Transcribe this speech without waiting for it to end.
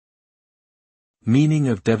Meaning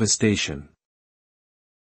of devastation.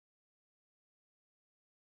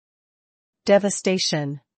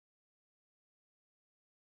 Devastation.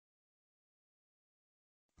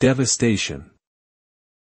 Devastation.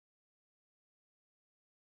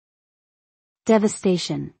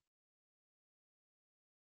 Devastation.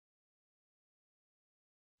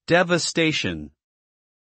 Devastation.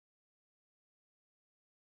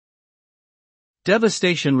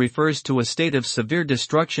 Devastation refers to a state of severe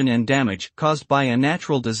destruction and damage caused by a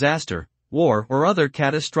natural disaster, war, or other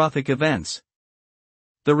catastrophic events.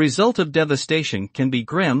 The result of devastation can be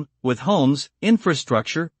grim, with homes,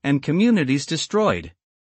 infrastructure, and communities destroyed.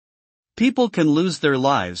 People can lose their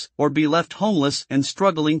lives or be left homeless and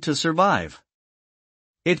struggling to survive.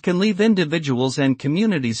 It can leave individuals and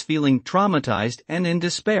communities feeling traumatized and in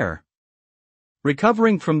despair.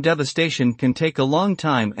 Recovering from devastation can take a long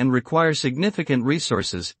time and require significant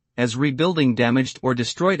resources, as rebuilding damaged or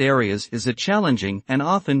destroyed areas is a challenging and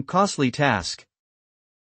often costly task.